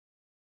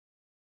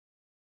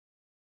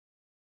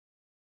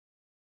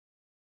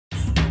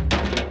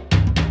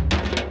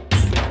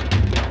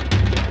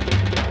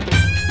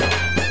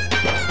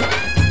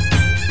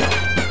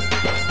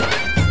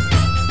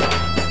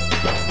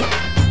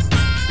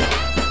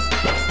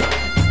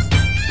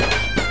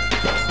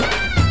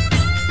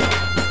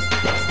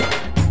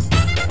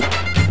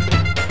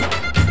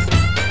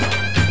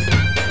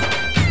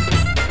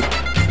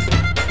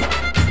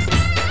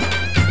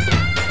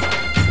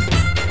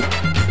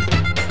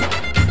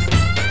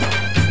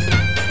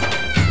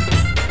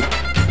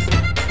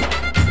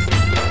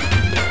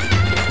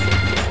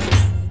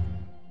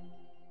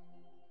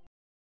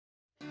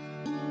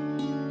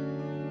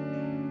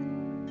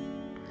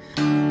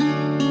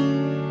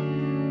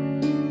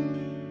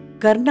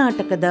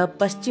ಕರ್ನಾಟಕದ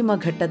ಪಶ್ಚಿಮ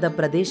ಘಟ್ಟದ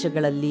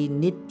ಪ್ರದೇಶಗಳಲ್ಲಿ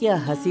ನಿತ್ಯ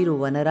ಹಸಿರು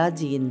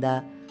ವನರಾಜಿಯಿಂದ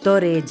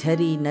ತೊರೆ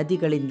ಝರಿ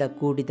ನದಿಗಳಿಂದ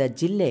ಕೂಡಿದ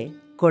ಜಿಲ್ಲೆ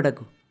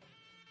ಕೊಡಗು.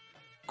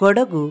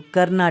 ಕೊಡಗು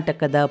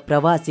ಕರ್ನಾಟಕದ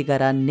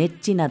ಪ್ರವಾಸಿಗರ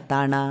ನೆಚ್ಚಿನ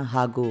ತಾಣ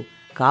ಹಾಗೂ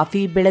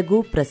ಕಾಫಿ ಬೆಳೆಗೂ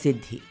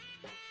ಪ್ರಸಿದ್ಧಿ.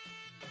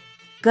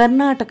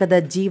 ಕರ್ನಾಟಕದ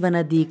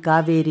ಜೀವನದಿ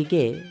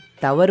ಕಾವೇರಿಗೆ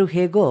ತವರು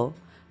ಹೇಗೋ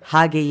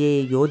ಹಾಗೆಯೇ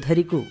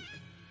ಯೋಧರಿಗೂ.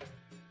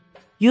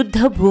 ಯುದ್ಧ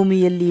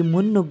ಭೂಮಿಯಲ್ಲಿ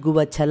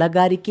ಮುನ್ನುಗ್ಗುವ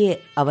ಛಲಗಾರಿಕೆ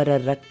ಅವರ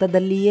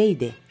ರಕ್ತದಲ್ಲಿಯೇ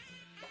ಇದೆ.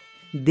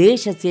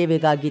 ದೇಶ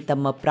ಸೇವೆಗಾಗಿ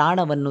ತಮ್ಮ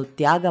ಪ್ರಾಣವನ್ನು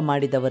ತ್ಯಾಗ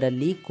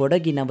ಮಾಡಿದವರಲ್ಲಿ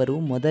ಕೊಡಗಿನವರು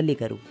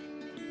ಮೊದಲಿಗರು.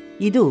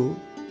 ಇದು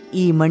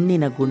ಈ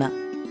ಮಣ್ಣಿನ ಗುಣ.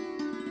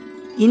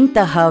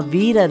 ಇಂತಹ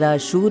ವೀರರ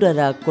ಶೂರರ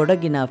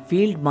ಕೊಡಗಿನ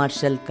ಫೀಲ್ಡ್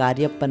ಮಾರ್ಷಲ್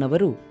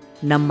ಕಾರ್ಯಪ್ಪನವರು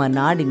ನಮ್ಮ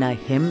ನಾಡಿನ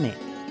ಹೆಮ್ಮೆ.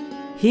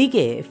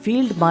 ಹೀಗೆ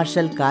ಫೀಲ್ಡ್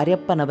ಮಾರ್ಷಲ್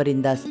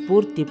ಕಾರ್ಯಪ್ಪನವರಿಂದ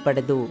ಸ್ಫೂರ್ತಿ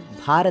ಪಡೆದು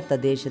ಭಾರತ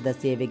ದೇಶದ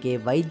ಸೇವೆಗೆ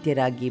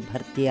ವೈದ್ಯರಾಗಿ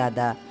ಭರ್ತಿಯಾದ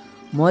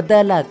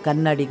ಮೊದಲ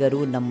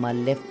ಕನ್ನಡಿಗರು ನಮ್ಮ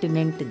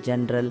lieutenant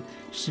general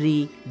Shri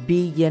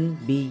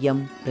BN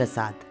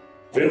Prasad.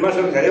 Field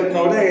marshal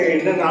ಕಾರ್ಯಪ್ಪನವರೇ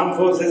Indian arm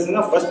forces ನ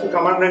first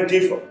commandant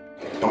chief.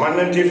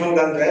 Commandant chief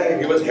ಅಂತಂದ್ರೆ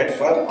he was head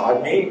for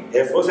army,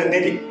 air force and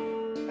navy.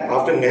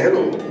 After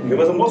Nehru, he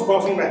was the most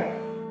powerful man.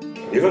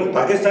 Even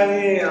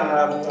Pakistani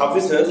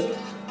officers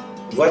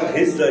were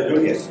his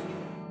juniors.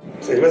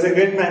 So he was a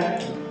great man,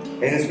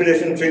 an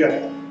inspiration figure.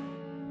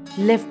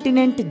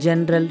 Lieutenant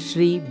general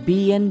Shri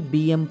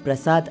BN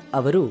Prasad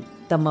ಅವರು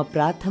ತಮ್ಮ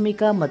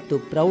ಪ್ರಾಥಮಿಕ ಮತ್ತು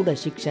ಪ್ರೌಢ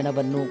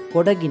ಶಿಕ್ಷಣವನ್ನು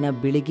ಕೊಡಗಿನ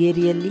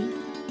ಬಿಳಿಗೇರಿಯಲ್ಲಿ,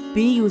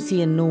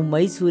 PUCಯನ್ನು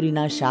ಮೈಸೂರಿನ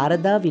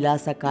ಶಾರದಾ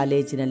ವಿಲಾಸ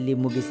ಕಾಲೇಜಿನಲ್ಲಿ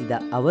ಮುಗಿಸಿದ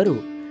ಅವರು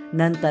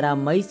ನಂತರ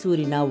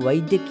ಮೈಸೂರಿನ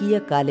ವೈದ್ಯಕೀಯ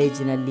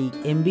ಕಾಲೇಜಿನಲ್ಲಿ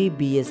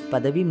MBBS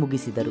ಪದವಿ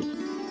ಮುಗಿಸಿದರು.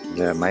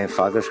 My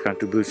father's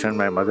contribution,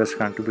 my mother's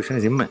contribution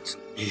is immense.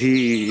 He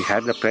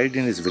had the pride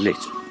in his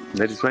village.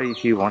 That is why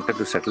he wanted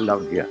to settle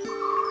down here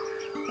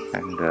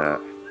and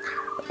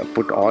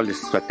put all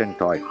his sweat and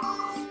toil.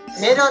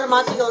 ಬೇರೆಯವರ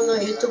ಮಾತಿಗೆ ಅವನು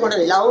ಹೆಚ್ಚು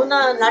ಕೊಡಲಿಲ್ಲ. ಅವನ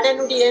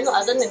ನಡೆನುಡಿ ಏನು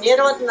ಅದನ್ನು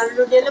ನೇರವಾದ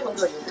ನಡೆನುಡಿಯಲ್ಲೇ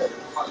ಮುಂದುವರಿಯಿತು.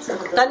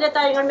 ತಂದೆ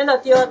ತಾಯಿಗಳ ಮೇಲೆ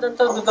ಅತಿಯಾದಂತ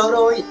ಒಂದು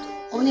ಗೌರವ ಇತ್ತು.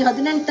 ಅವನಿಗೆ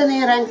 18ನೇ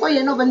ರ್ಯಾಂಕೋ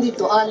ಏನೋ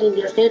ಬಂದಿತ್ತು ಆಲ್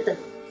ಇಂಡಿಯಾ ಸ್ಟೇಟ್.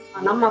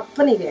 ನಮ್ಮ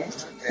ಅಪ್ಪನಿಗೆ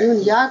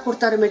ಇವನು ಯಾಕೆ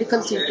ಕೊಡ್ತಾರೆ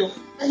ಮೆಡಿಕಲ್ ಸೀಟು,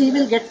 ಈ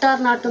ವಿಲ್ ಗೆಟ್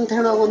ಆರ್ ನಾಟ್ ಅಂತ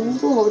ಹೇಳೋ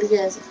ಒಂದು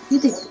ಅವರಿಗೆ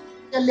ಇದಿತ್ತು.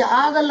 ಅಲ್ಲಿ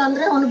ಆಗಲ್ಲ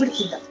ಅಂದ್ರೆ ಅವನು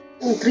ಬಿಡ್ತಿದ್ದ.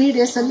 3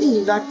 days ಅಲ್ಲಿ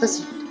ಗಾಟ್ ದ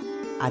ಸೀಟ್.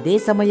 ಅದೇ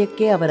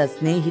ಸಮಯಕ್ಕೆ ಅವರ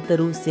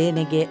ಸ್ನೇಹಿತರು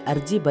ಸೇನೆಗೆ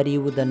ಅರ್ಜಿ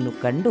ಬರೆಯುವುದನ್ನು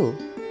ಕಂಡು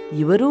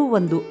ಇವರೂ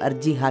ಒಂದು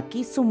ಅರ್ಜಿ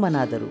ಹಾಕಿ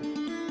ಸುಮ್ಮನಾದರು.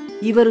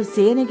 ಇವರು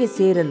ಸೇನೆಗೆ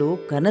ಸೇರಲು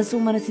ಕನಸು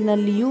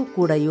ಮನಸ್ಸಿನಲ್ಲಿಯೂ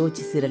ಕೂಡ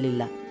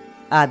ಯೋಚಿಸಿರಲಿಲ್ಲ.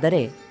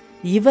 ಆದರೆ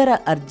ಇವರ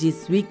ಅರ್ಜಿ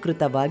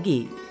ಸ್ವೀಕೃತವಾಗಿ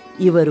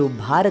ಇವರು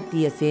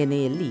ಭಾರತೀಯ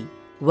ಸೇನೆಯಲ್ಲಿ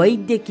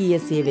ವೈದ್ಯಕೀಯ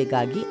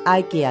ಸೇವೆಗಾಗಿ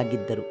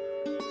ಆಯ್ಕೆಯಾಗಿದ್ದರು.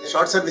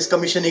 ಶಾರ್ಟ್ ಸರ್ವಿಸ್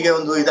ಕಮಿಷನ್ಗೆ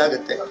ಒಂದು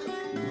ಇದಾಗುತ್ತೆ,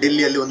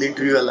 ಡೆಲ್ಲಿಯಲ್ಲಿ ಒಂದು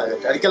ಇಂಟರ್ವ್ಯೂ ಎಲ್ಲ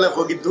ಆಗುತ್ತೆ. ಅದಕ್ಕೆಲ್ಲ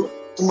ಹೋಗಿದ್ದು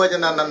ತುಂಬಾ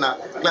ಜನ ನನ್ನ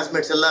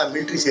ಕ್ಲಾಸ್ಮೇಟ್ಸ್ ಎಲ್ಲ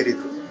ಮಿಲಿಟರಿ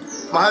ಸೇರಿದ್ರು.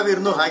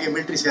 ಮಹಾವೀರ್ನು ಹಾಗೆ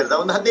ಮಿಲಿಟರಿ ಸೇರಿದ.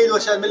 ಒಂದು 15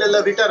 ವರ್ಷ ಆದ್ಮೇಲೆ ಎಲ್ಲ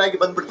ರಿಟೈರ್ ಆಗಿ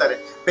ಬಂದ್ಬಿಡ್ತಾರೆ.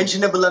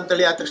 ಪೆನ್ಷನಬಲ್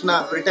ಅಂತೇಳಿ ಆ ತಕ್ಷಣ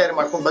ರಿಟೈರ್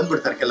ಮಾಡ್ಕೊಂಡು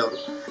ಬಂದ್ಬಿಡ್ತಾರೆ ಕೆಲವರು.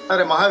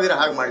 ಆದ್ರೆ ಮಹಾವೀರ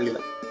ಹಾಗೆ ಮಾಡಲಿಲ್ಲ.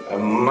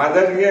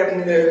 ಮದರ್ಗೆ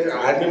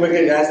ಆರ್ಮಿ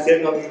ಬಗ್ಗೆ ಜಾಸ್ತಿ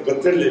ಏನು ನಮ್ಗೆ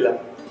ಗೊತ್ತಿರಲಿಲ್ಲ.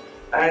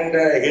 And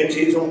again she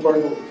is from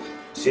Kodagu.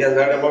 She has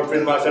heard about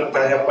field marshal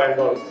Cariappa and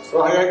all. So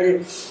ಹಾಗಾಗಿ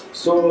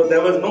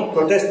ದೇರ್ ವಾಸ್ ನೋ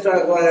ಪ್ರೊಟೆಸ್ಟ್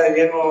ಅಥವಾ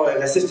ಏನೋ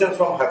ರೆಸಿಸ್ಟೆನ್ಸ್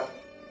ಫ್ರಮ್ ಹರ್.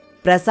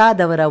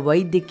 ಪ್ರಸಾದ್ ಅವರ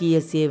ವೈದ್ಯಕೀಯ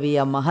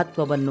ಸೇವೆಯ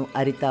ಮಹತ್ವವನ್ನು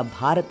ಅರಿತ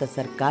ಭಾರತ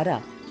ಸರ್ಕಾರ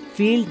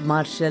ಫೀಲ್ಡ್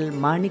ಮಾರ್ಷಲ್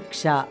ಮಾಣಿಕ್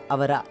ಶಾ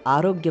ಅವರ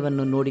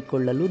ಆರೋಗ್ಯವನ್ನು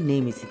ನೋಡಿಕೊಳ್ಳಲು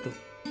ನೇಮಿಸಿತು.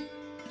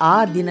 ಆ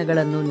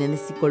ದಿನಗಳನ್ನು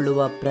ನೆನೆಸಿಕೊಳ್ಳುವ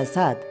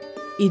ಪ್ರಸಾದ್,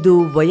 ಇದು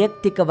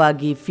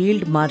ವೈಯಕ್ತಿಕವಾಗಿ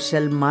ಫೀಲ್ಡ್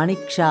ಮಾರ್ಷಲ್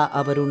ಮಾಣಿಕ್ ಶಾ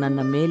ಅವರು ನನ್ನ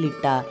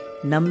ಮೇಲಿಟ್ಟ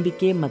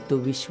ನಂಬಿಕೆ ಮತ್ತು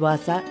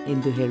ವಿಶ್ವಾಸ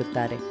ಎಂದು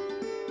ಹೇಳುತ್ತಾರೆ.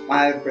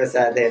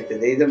 ಪ್ರಸಾದ್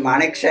ಹೇಳ್ತಿದೆ, ಇದು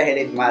ಮಾಣಿಕ್ ಶಾ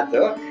ಹೇಳಿದ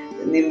ಮಾತು.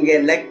 ನಿಮ್ಗೆ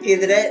ಲಕ್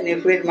ಇದ್ರೆ ನೀವು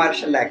ಫೀಲ್ಡ್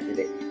ಮಾರ್ಷಲ್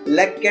ಆಗ್ತಿದೆ,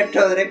 ಲಕ್ ಕೆಟ್ಟ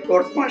ಹೋದ್ರೆ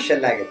ಕೋರ್ಟ್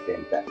ಮಾರ್ಷಲ್ ಆಗುತ್ತೆ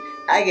ಅಂತ.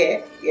 ಹಾಗೆ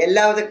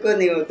ಎಲ್ಲದಕ್ಕೂ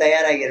ನೀವು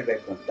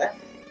ತಯಾರಾಗಿರ್ಬೇಕು ಅಂತ.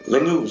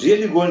 When you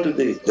really go into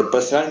the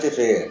personality of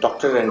a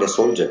doctor and a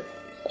soldier,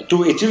 to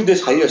achieve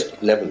this highest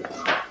level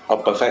of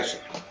perfection,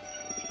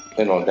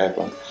 that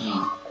one,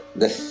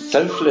 the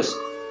selfless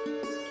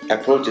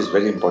approach is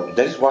very important.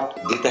 That is what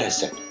Gita has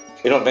said.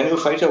 When you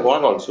fight a war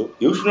also,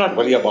 you should not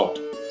worry about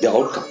the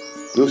outcome.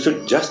 You should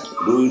just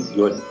do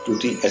your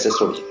duty as a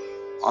soldier.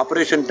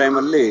 Operation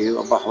ಟೈಮಲ್ಲಿ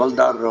ಒಬ್ಬ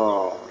ಹವಲ್ದಾರ್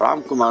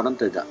ರಾಮ್ ಕುಮಾರ್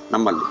ಅಂತ ಇದ್ದ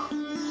ನಮ್ಮಲ್ಲಿ.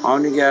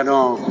 ಅವನಿಗೆ ಏನೋ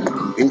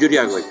injury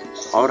ಆಗೋಯ್ತು.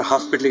 ಅವ್ರ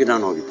ಹಾಸ್ಪಿಟ್ಲಿಗೆ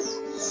ನಾನು ಹೋಗಿದ್ದೆ.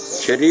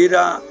 ಶರೀರ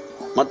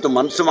ಮತ್ತು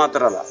ಮನಸ್ಸು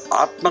ಮಾತ್ರ ಅಲ್ಲ,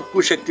 ಆತ್ಮಕ್ಕೂ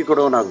ಶಕ್ತಿ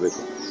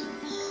ಕೊಡೋನಾಗಬೇಕು.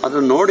 ಅದು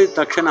ನೋಡಿದ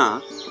ತಕ್ಷಣ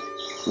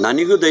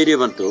ನನಗೂ ಧೈರ್ಯ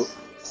ಬಂತು.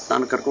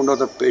 ನಾನು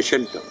ಕರ್ಕೊಂಡೋದ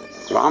ಪೇಷಂಟ್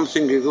ರಾಮ್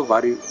ಸಿಂಗಿಗೂ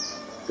ಭಾರಿ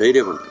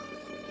ಧೈರ್ಯ ಬಂತು.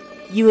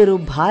 ಇವರು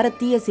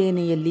ಭಾರತೀಯ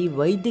ಸೇನೆಯಲ್ಲಿ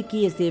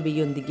ವೈದ್ಯಕೀಯ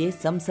ಸೇವೆಯೊಂದಿಗೆ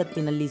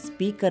ಸಂಸತ್ತಿನಲ್ಲಿ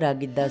ಸ್ಪೀಕರ್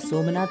ಆಗಿದ್ದ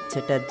ಸೋಮನಾಥ್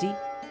ಚಟರ್ಜಿ,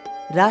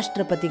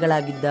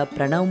 ರಾಷ್ಟ್ರಪತಿಗಳಾಗಿದ್ದ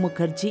ಪ್ರಣವ್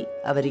ಮುಖರ್ಜಿ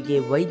ಅವರಿಗೆ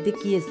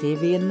ವೈದ್ಯಕೀಯ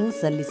ಸೇವೆಯನ್ನೂ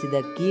ಸಲ್ಲಿಸಿದ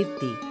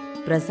ಕೀರ್ತಿ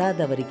ಪ್ರಸಾದ್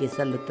ಅವರಿಗೆ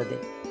ಸಲ್ಲುತ್ತದೆ.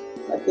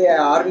 ಮತ್ತೆ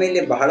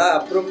ಆರ್ಮಿಲಿ ಬಹಳ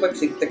ಅಪರೂಪಕ್ಕೆ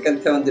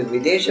ಸಿಗ್ತಕ್ಕಂಥ ಒಂದು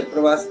ವಿದೇಶ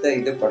ಪ್ರವಾಸದ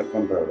ಇದು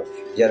ಪಡ್ಕೊಂಡ್ರು ಅವರು.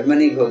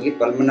 ಜರ್ಮನಿಗೆ ಹೋಗಿ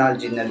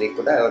ಪಲ್ಮನಾಲಜಿನಲ್ಲಿ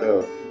ಕೂಡ ಅವರು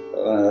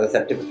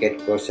ಸರ್ಟಿಫಿಕೇಟ್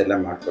ಕೋರ್ಸ್ ಎಲ್ಲ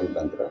ಮಾಡ್ಕೊಂಡು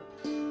ಬಂದರು.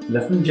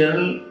 Lieutenant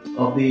general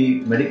of the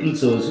medical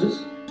services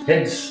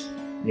heads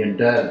the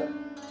entire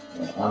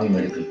army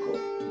medical core.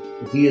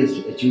 He has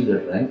achieved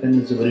that rank and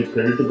it's a very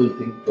creditable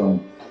thing from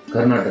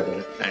Karnataka.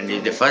 And he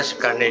is the first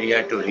Kannadiga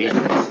to reach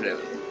this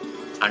level.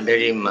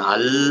 Under him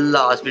ಎಲ್ಲ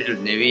hospital,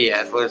 navy,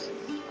 air force,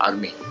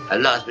 army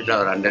ಎಲ್ಲ hospital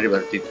ಅವ್ರ under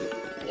ಬರ್ತಿತ್ತು.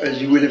 As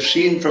you will have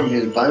seen from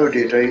his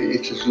biodata,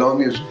 it's as long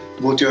as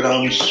both your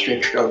arms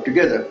stretched out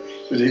together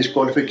with his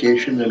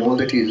qualification and all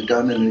that he's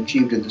done and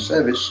achieved in the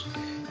service.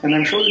 And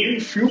I'm sure that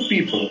very few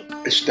people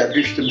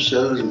established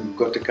themselves and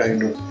got the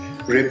kind of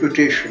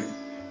reputation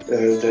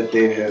that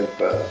they have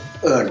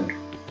earned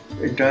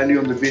entirely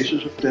on the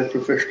basis of their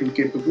professional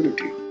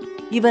capability.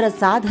 ಇವರ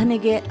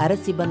ಸಾಧನೆಗೆ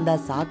ಅರಸಿ ಬಂದ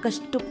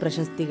ಸಾಕಷ್ಟು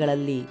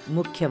ಪ್ರಶಸ್ತಿಗಳಲ್ಲಿ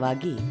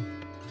ಮುಖ್ಯವಾಗಿ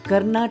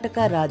ಕರ್ನಾಟಕ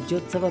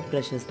ರಾಜ್ಯೋತ್ಸವ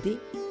ಪ್ರಶಸ್ತಿ,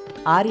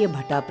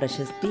 ಆರ್ಯಭಟ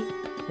ಪ್ರಶಸ್ತಿ,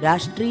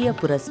 ರಾಷ್ಟ್ರೀಯ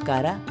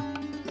ಪುರಸ್ಕಾರ,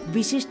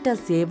 ವಿಶಿಷ್ಟ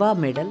ಸೇವಾ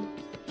ಮೆಡಲ್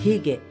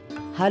ಹೀಗೆ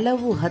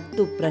ಹಲವು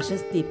 10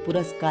 ಪ್ರಶಸ್ತಿ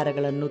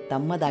ಪುರಸ್ಕಾರಗಳನ್ನು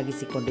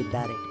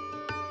ತಮ್ಮದಾಗಿಸಿಕೊಂಡಿದ್ದಾರೆ.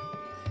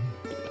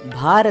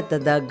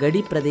 ಭಾರತದ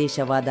ಗಡಿ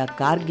ಪ್ರದೇಶವಾದ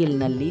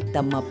ಕಾರ್ಗಿಲ್ನಲ್ಲಿ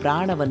ತಮ್ಮ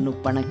ಪ್ರಾಣವನ್ನು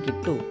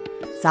ಪಣಕ್ಕಿಟ್ಟು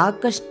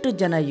ಸಾಕಷ್ಟು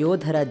ಜನ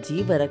ಯೋಧರ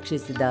ಜೀವ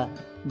ರಕ್ಷಿಸಿದ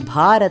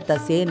ಭಾರತ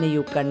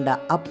ಸೇನೆಯು ಕಂಡ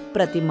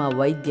ಅಪ್ರತಿಮ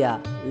ವೈದ್ಯ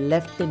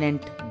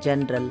lieutenant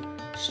general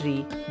Shri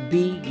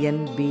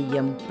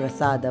BNBM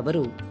Prasad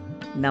ಅವರು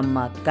ನಮ್ಮ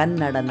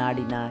ಕನ್ನಡ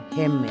ನಾಡಿನ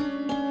ಹೆಮ್ಮೆ.